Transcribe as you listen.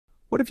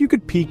What if you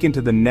could peek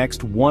into the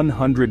next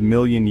 100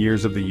 million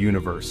years of the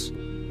universe?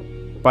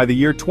 By the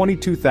year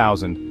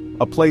 22,000,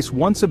 a place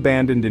once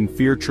abandoned in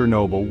fear,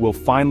 Chernobyl, will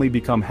finally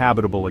become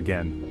habitable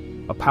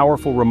again, a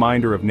powerful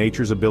reminder of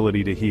nature's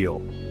ability to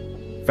heal.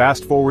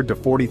 Fast forward to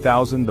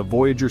 40,000, the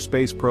Voyager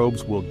space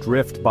probes will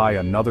drift by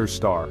another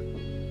star.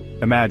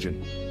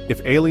 Imagine,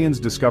 if aliens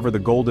discover the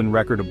golden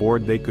record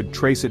aboard, they could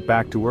trace it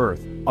back to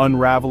Earth,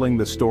 unraveling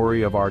the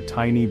story of our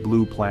tiny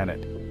blue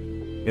planet.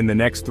 In the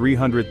next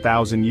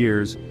 300,000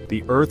 years,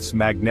 the Earth's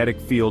magnetic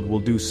field will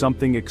do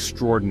something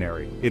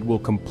extraordinary. It will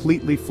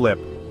completely flip,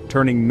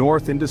 turning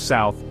north into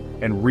south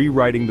and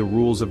rewriting the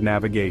rules of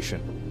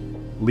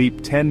navigation.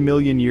 Leap 10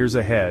 million years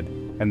ahead,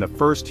 and the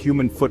first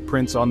human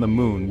footprints on the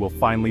moon will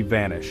finally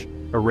vanish,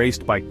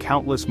 erased by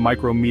countless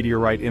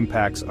micrometeorite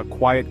impacts, a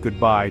quiet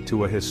goodbye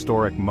to a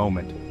historic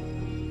moment.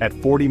 At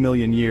 40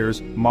 million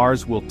years,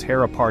 Mars will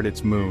tear apart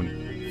its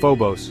moon,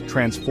 Phobos,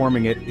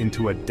 transforming it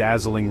into a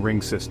dazzling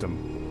ring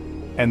system.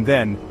 And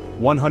then,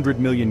 100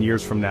 million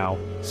years from now,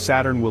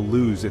 Saturn will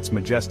lose its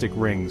majestic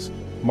rings,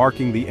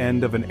 marking the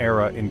end of an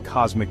era in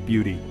cosmic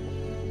beauty.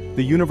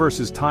 The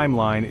universe's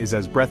timeline is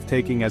as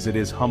breathtaking as it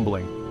is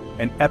humbling,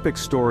 an epic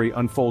story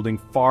unfolding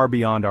far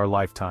beyond our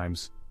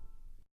lifetimes.